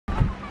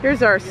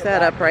Here's our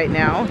setup right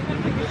now.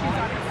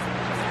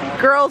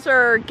 Girls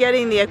are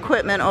getting the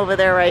equipment over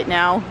there right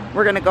now.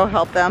 We're gonna go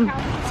help them.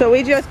 So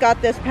we just got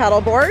this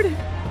paddle board,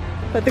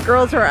 but the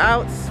girls are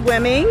out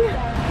swimming.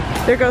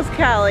 There goes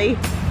Callie.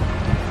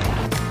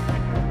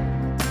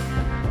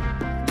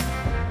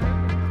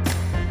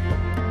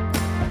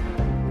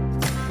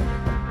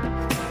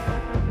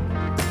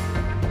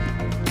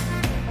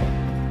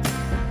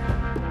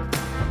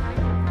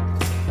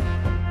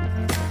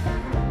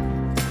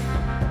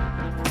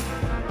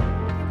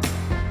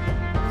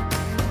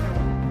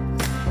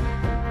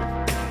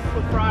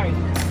 Fries.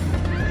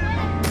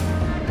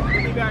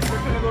 We'll be back. We're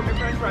gonna go get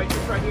French fries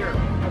just right here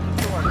at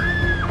the store.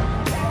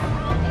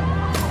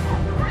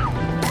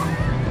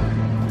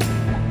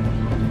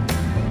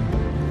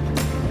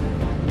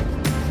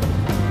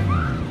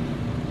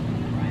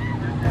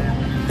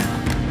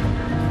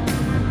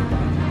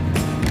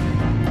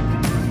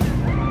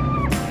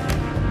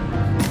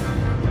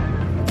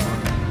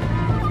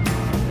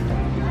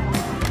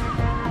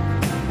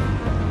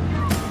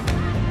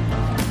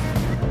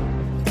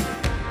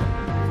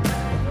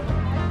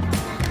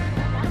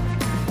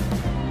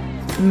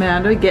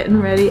 Amanda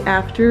getting ready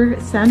after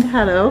Sand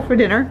Hallow for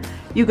dinner.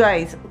 You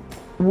guys,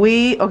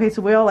 okay,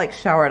 so we all like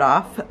showered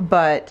off,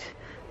 but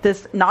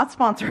this, not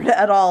sponsored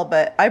at all,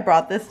 but I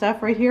brought this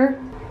stuff right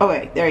here.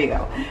 Okay, there you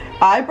go.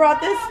 I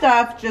brought this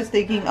stuff just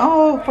thinking,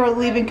 oh, for a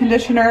leave-in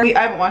conditioner. I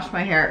haven't washed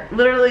my hair.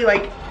 Literally,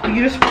 like,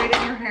 you just spray it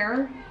in your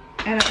hair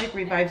and it like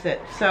revives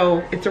it.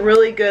 So it's a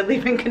really good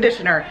leave-in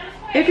conditioner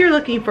if you're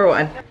looking for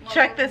one.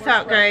 Check this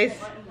out, guys.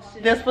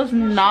 This was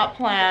not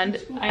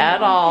planned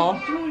at all.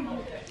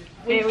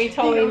 Yeah, we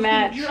totally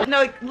matched.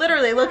 No,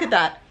 literally, look at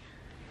that.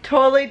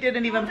 Totally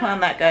didn't even plan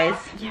that, guys.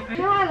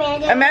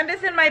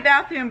 Amanda's in my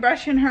bathroom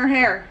brushing her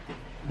hair.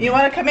 You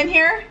want to come in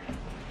here?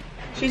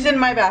 She's in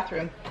my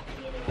bathroom.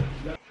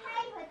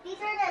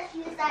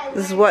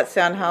 This is what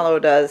Sand Hallow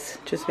does.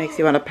 Just makes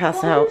you want to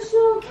pass out. They're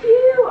so cute.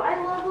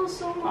 I love those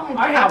so much.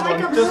 I have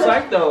one just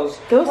like those.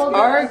 Those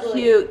are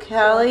cute,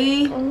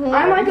 Callie. I'm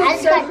like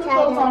obsessed with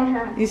those on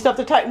her. You still have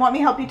to tie. Want me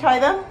to help you tie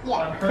them?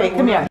 Yeah. Okay,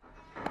 come here.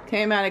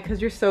 Okay, Amanda, because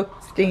you're so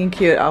stinking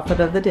cute. Outfit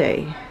of the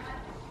day.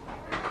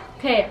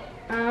 Okay.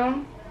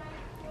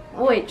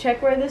 Wait. Check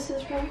where this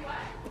is from.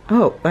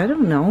 Oh, I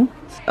don't know.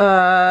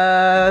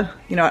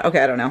 You know what?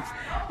 Okay, I don't know.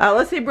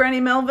 Let's see. Brandy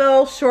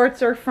Melville.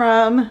 Shorts are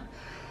from.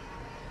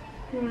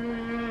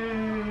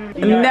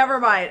 Never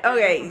mind.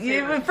 Okay,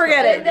 you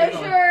forget it. Those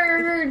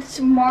shirts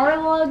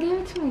Marla gave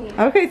it to me.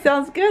 Okay,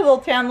 sounds good. Little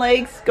tan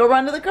legs. Go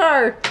run to the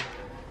car.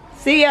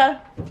 See ya.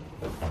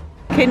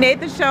 Okay,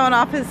 Nathan's showing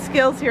off his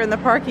skills here in the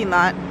parking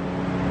lot.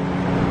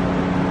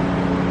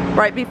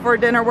 Right before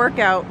dinner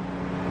workout.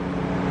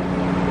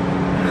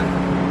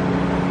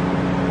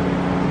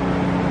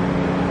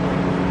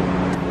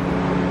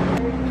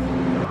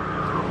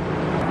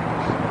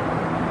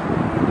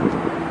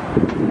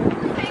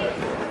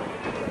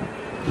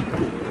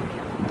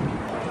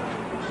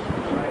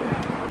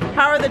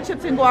 How are the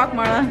chips and guac,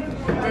 Marla?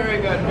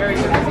 Very good, very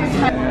good.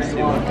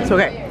 It's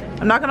okay.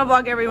 I'm not gonna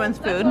vlog everyone's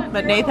food,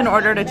 but Nathan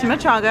ordered a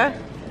chimichanga.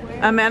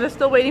 Amanda's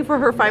still waiting for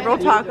her 5-roll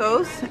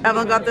tacos.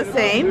 Evelyn got the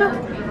same.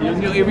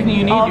 Everything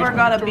you need. Oliver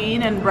got a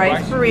bean and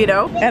rice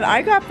burrito. And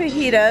I got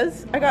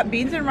fajitas. I got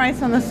beans and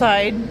rice on the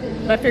side.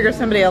 But I figure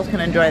somebody else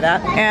can enjoy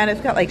that. And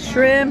it's got like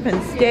shrimp and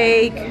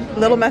steak. A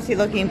little messy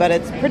looking, but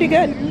it's pretty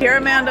good. Here,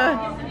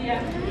 Amanda.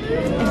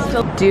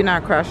 Do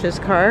not crash this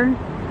car.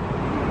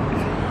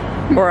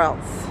 Or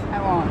else.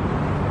 I won't.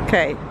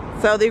 Okay.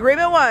 So the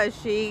agreement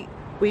was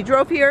we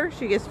drove here,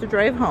 she gets to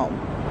drive home.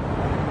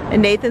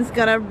 And Nathan's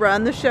gonna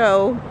run the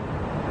show.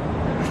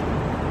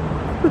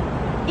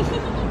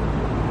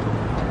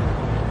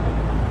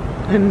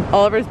 And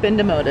Oliver's been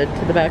demoted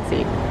to the back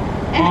seat.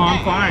 Oh,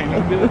 I'm fine.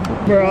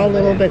 We're all a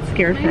little bit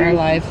scared for our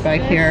lives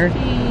back here.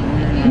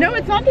 No,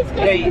 it's not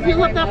disgusting because you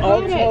left that I'll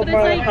photo. tell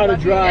Brian how to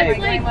drive. It's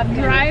like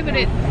dry, but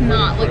it's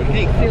not. Look, you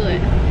can feel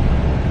it.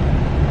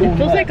 It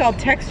feels like all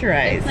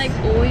texturized. It's like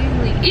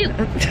oily. Ew.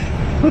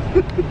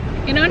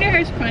 You know when your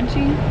hair's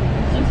crunchy?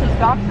 Is this a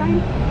stop sign?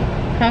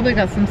 Probably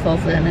got some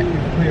salsa in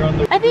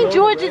it. I think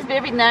George is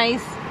very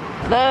nice.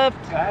 Left,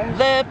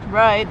 left,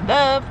 right,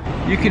 left.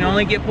 You can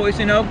only get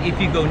poison oak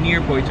if you go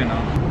near poison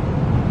oak.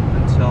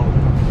 So.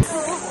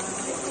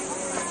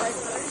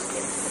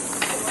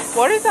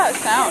 What is that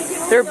sound?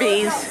 They're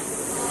bees.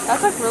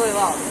 That's like really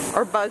loud.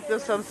 Or bugs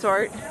of some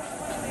sort.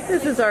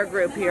 This is our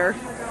group here.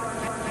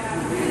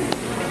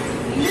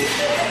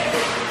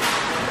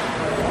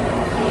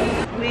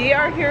 We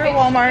are here at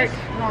Walmart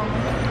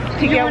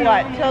to get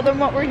what? Tell them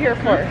what we're here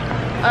for.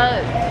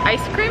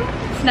 Ice cream?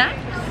 Snacks?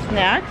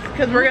 Snacks,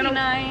 because we're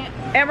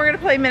gonna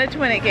play minute to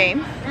win it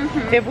game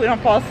if we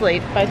don't fall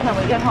asleep by the time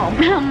we get home.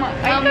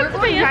 I think that's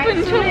stay up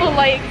until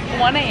like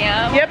 1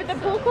 a.m. Yeah, but the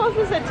pool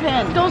closes at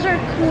 10. Those are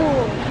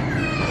cool.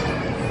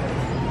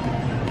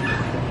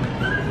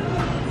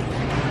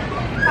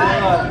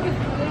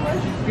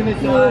 She's gonna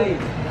die.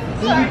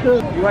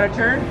 You want to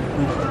turn?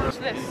 What's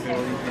this?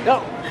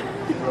 Go.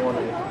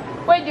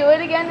 Wait, do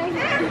it again.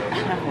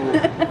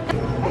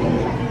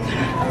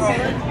 Okay,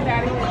 let's get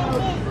out of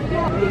here.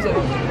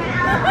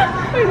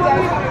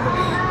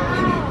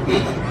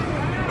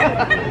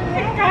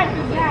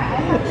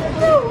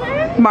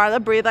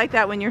 Marla, breathe like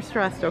that when you're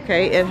stressed,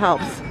 okay? It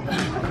helps.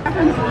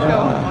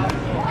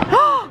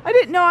 I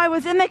didn't know I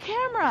was in the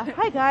camera.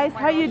 Hi guys,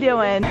 how you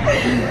doing?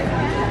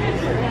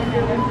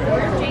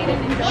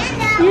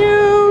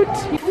 Cute.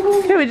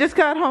 Okay, we just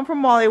got home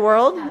from Wally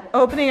World,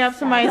 opening up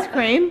some ice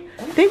cream.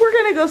 I think we're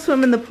gonna go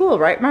swim in the pool,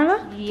 right,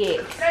 Marla?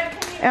 Yes.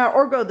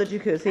 Or go to the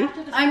jacuzzi.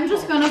 I'm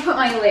just gonna put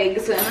my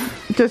legs in.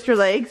 Just your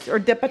legs, or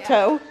dip a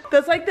toe.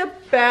 That's like the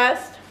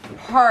best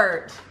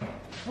part.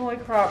 Holy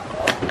crap.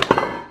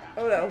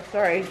 Oh no,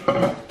 sorry.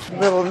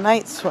 Little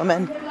night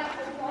swimming.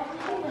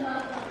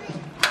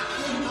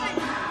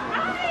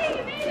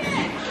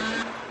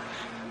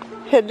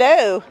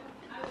 Hello.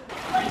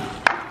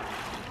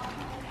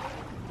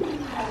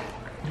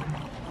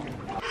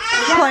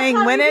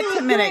 Playing minute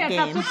to minute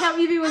game. That's how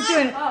Evie was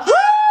doing. Woo!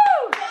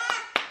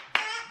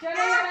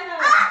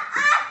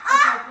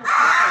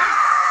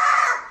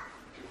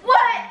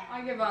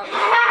 I give up.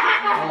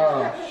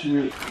 Oh,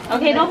 shoot.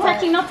 Okay, no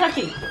touching, no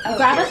touching.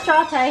 Grab a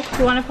straw, Ty, if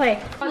you want to play.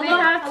 They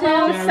have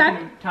to suck.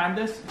 Time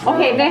this?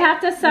 Okay, they have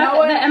to suck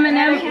the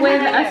M&M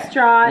with a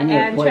straw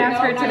and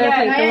transfer it to their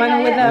plate. The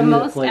one with the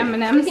most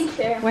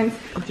M&Ms wins.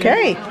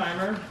 Okay.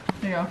 Timer.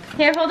 There you go.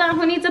 Here, hold on.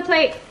 Who needs a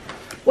plate?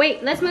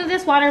 Wait, let's move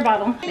this water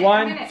bottle.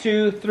 1,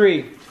 2,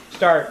 3.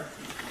 Start.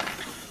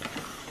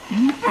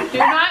 Do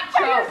not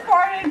choke.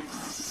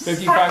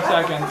 55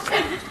 seconds.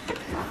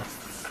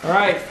 All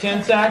right,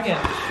 10 seconds.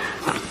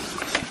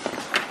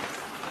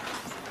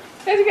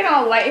 Guys are getting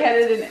all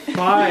lightheaded in it.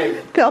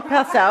 5, They'll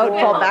pass out,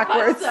 fall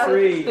backwards.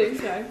 3,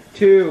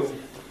 2, 1.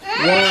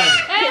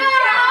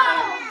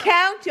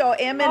 Count your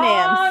M&Ms.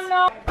 Oh,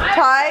 no.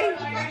 Ty?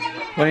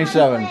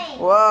 27.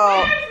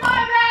 Whoa.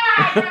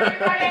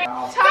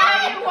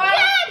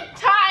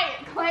 Ty,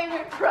 claim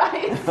your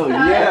prize. Oh,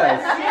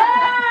 yes.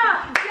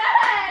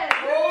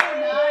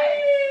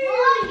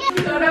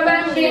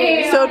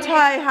 So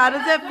Ty, how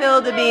does it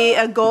feel to be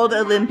a gold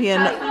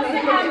Olympian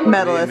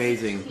medalist?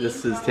 Amazing.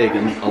 This has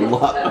taken a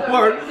lot of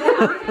work.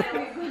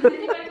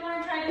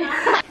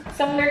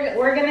 So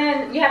we're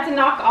gonna, you have to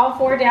knock all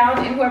 4 down,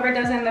 and whoever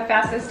does it in the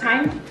fastest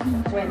time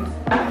wins.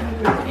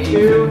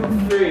 2,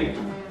 3.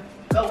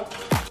 Go.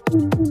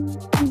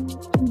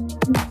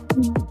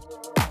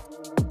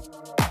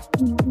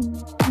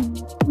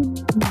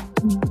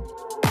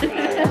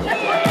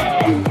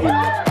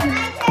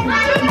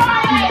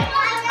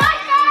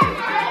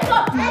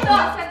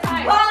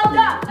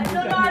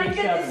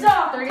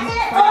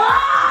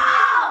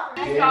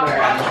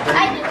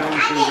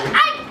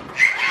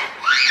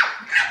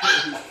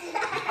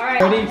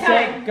 Ready,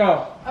 set, go.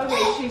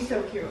 Okay, she's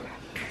so cute.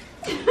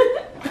 There you go.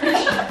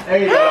 There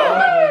you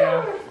go.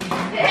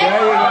 There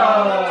you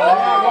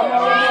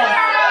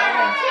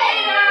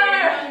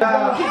go.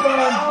 Keep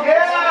going.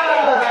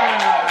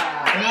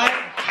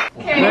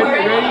 Yeah.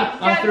 Ready?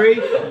 On 3.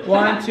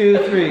 1, 2,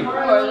 3.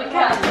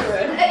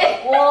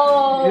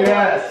 Whoa.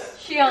 Yes.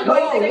 Shield.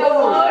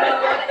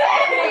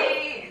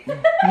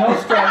 No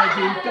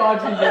strategy.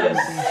 Dodging this.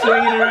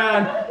 Swinging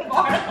around.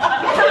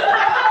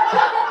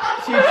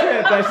 She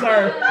tripped. I saw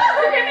her.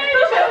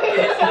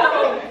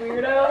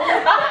 Weirdo.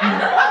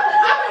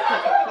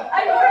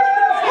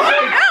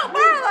 Out,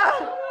 Marla!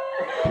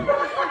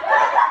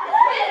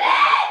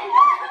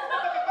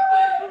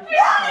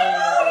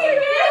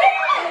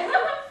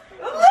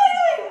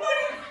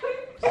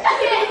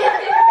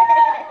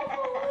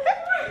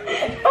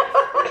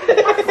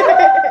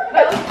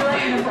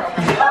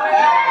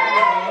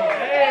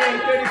 Hey,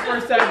 34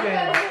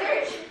 seconds.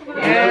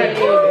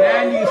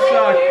 And you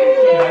suck.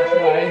 That's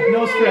right.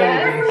 No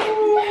strategy.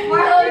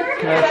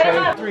 That's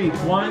right. 3.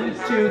 1,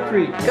 2,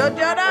 3. Go,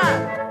 Jonah!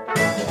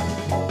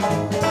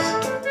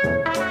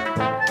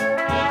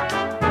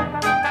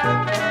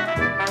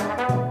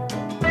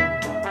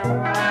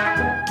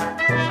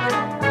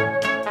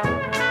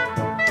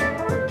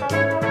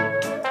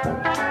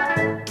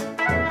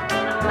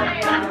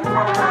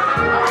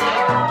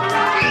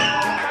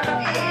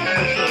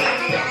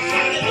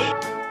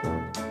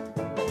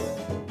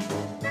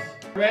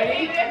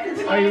 Ready?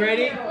 Are you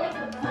ready?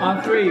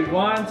 On 3.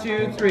 1,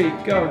 2, 3.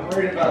 Go. I'm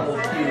worried about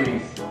those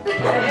kiwis.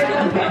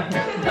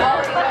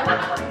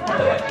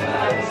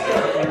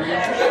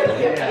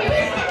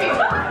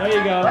 There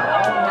you go.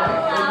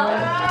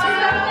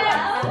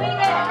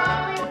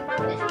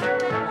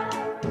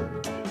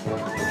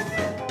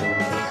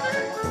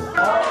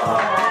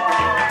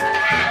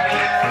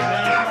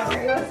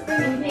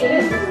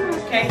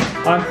 Okay.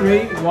 On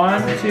 3.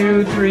 1,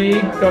 2,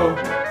 3. Go.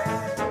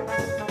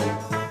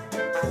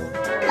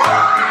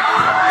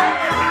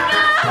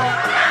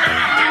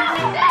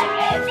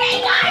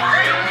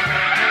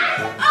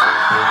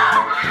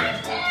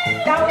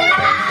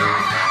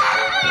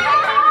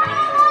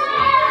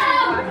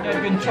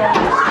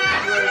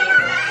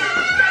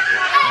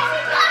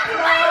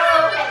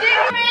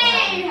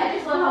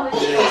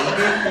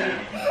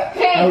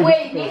 Hey,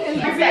 wait, Nathan,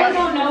 You guys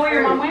don't know where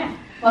your mom went?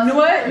 you know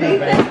what?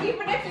 Nathan,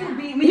 even if you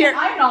beat me, Here.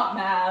 I'm not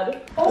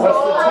mad. What's the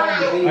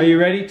time to be? Are you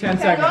ready? 10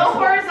 seconds. Go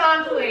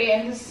horizontally. tree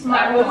and just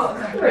smile.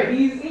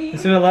 Crazy.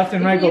 Instead of left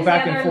and right, go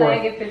back and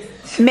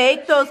forth.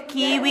 Make those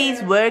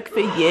kiwis work for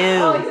Oh, he's you.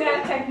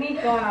 got a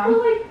technique going on.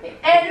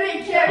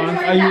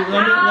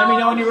 Let me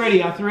know when you're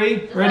ready. On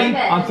 3. Ready?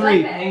 On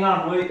 3. Hang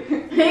on, wait.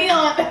 Hang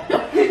on.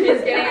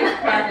 He's getting his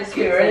practice.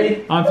 You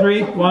ready? On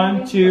 3.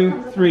 1,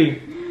 2,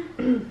 3.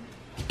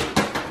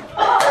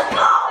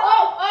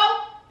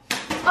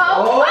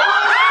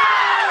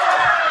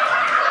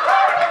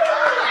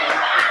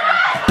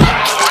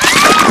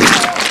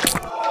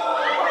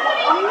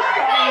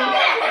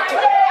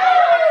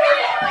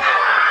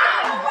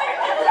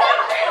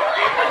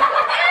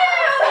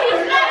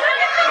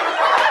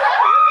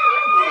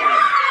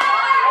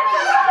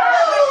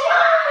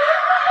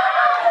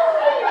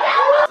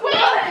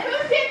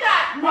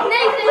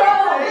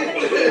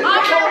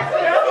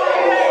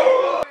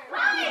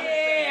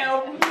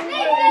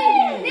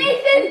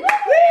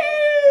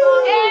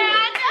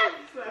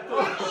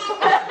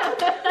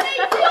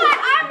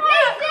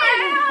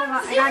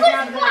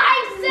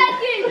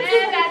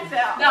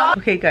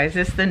 Okay guys,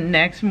 it's the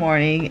next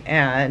morning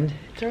and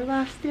it's our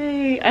last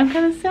day. I'm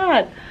kind of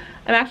sad.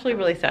 I'm actually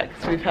really sad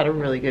because we've had a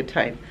really good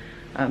time.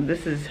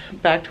 This is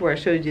back to where I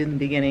showed you in the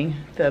beginning,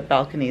 the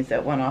balconies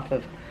that went off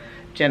of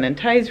Jen and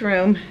Ty's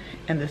room,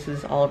 and this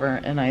is Oliver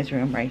and I's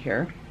room right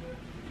here.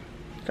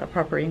 Is that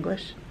proper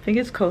English? I think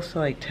it's close to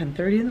like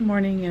 10:30 in the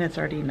morning and it's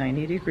already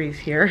 90 degrees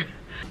here.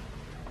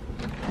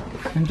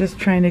 I'm just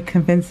trying to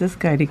convince this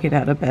guy to get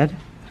out of bed.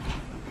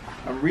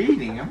 I'm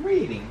reading.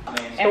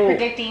 And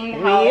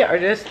predicting We are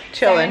just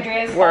chilling.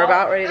 Sandra's We're fault.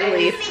 about ready to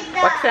leave.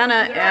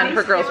 Waxana and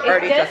her girls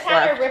already just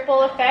had left. a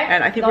ripple effect.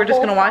 And I think we're just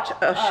gonna watch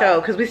a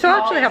show because we still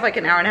actually have like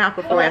an hour and a half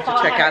before we have to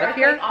check out of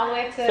here.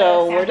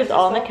 So we're just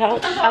all on the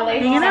couch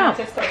hanging out.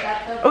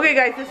 Okay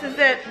guys, this is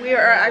it. We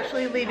are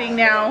actually leaving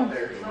now.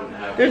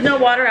 There's no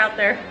water out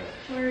there.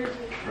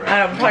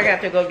 I'm probably gonna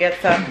have to go get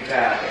some.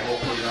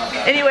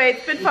 Anyway,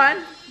 it's been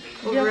fun.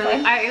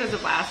 It was a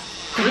blast.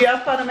 Did you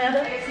have fun,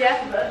 Amanda?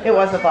 Yes. It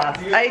was a blast.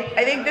 I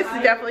think this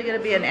is definitely going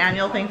to be an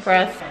annual thing for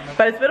us.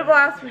 But it's been a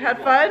blast. We had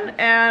fun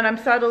and I'm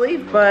sad to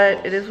leave,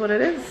 but it is what it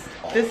is.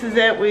 This is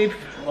it. We've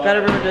got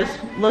everyone just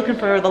looking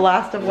for the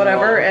last of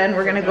whatever and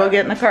we're going to go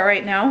get in the car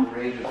right now.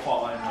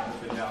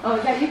 Oh,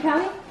 is that you,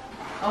 Callie?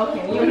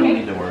 Okay, We don't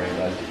need to worry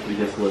about it. We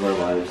just live our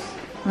lives.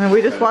 And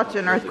we just watched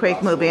an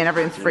earthquake movie and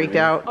everyone's freaked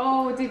out.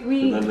 Oh, did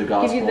we And then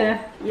the give you the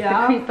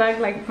creep bug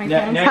like my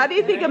parents? How do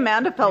you think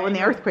Amanda felt when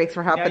the earthquakes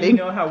were Now you happening?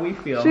 know how we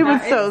feel. She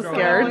was so This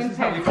scared. is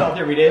how we felt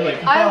every day.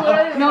 Like, I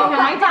literally No,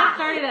 my dad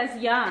started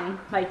as young,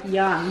 like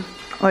young.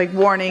 Like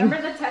warning.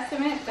 Remember the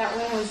Testament? That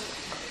one was.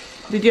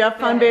 Did you have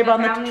fun, babe,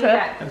 on the family trip?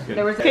 that-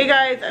 There was Okay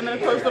guys, I'm going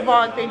to close the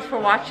vlog. Thanks for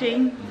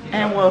watching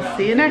and we'll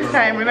see you next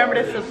time. Remember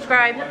to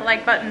subscribe, hit the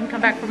like button,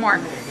 come back for more.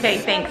 Okay,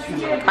 thanks.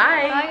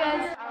 Bye. Bye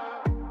guys.